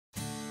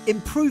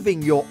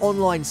Improving your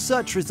online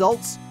search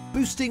results,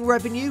 boosting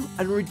revenue,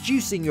 and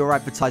reducing your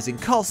advertising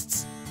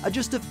costs are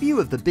just a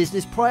few of the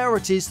business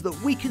priorities that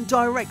we can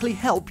directly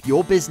help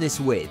your business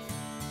with.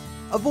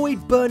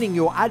 Avoid burning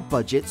your ad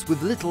budgets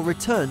with little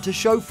return to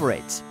show for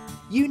it.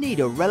 You need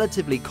a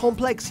relatively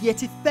complex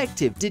yet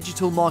effective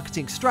digital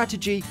marketing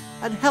strategy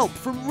and help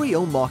from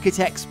real market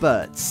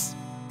experts.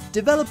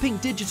 Developing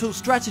digital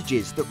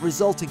strategies that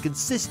result in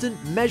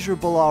consistent,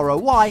 measurable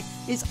ROI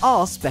is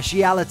our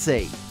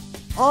speciality.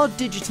 Our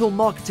digital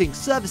marketing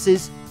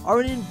services are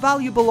an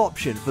invaluable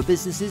option for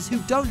businesses who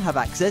don't have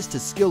access to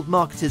skilled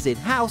marketers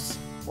in-house,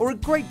 or a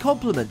great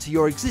complement to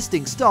your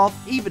existing staff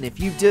even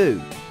if you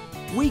do.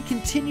 We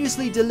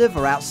continuously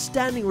deliver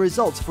outstanding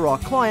results for our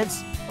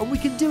clients, and we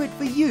can do it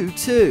for you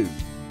too.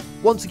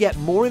 Want to get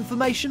more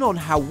information on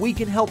how we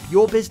can help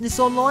your business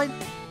online?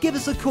 Give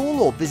us a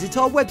call or visit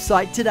our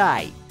website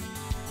today.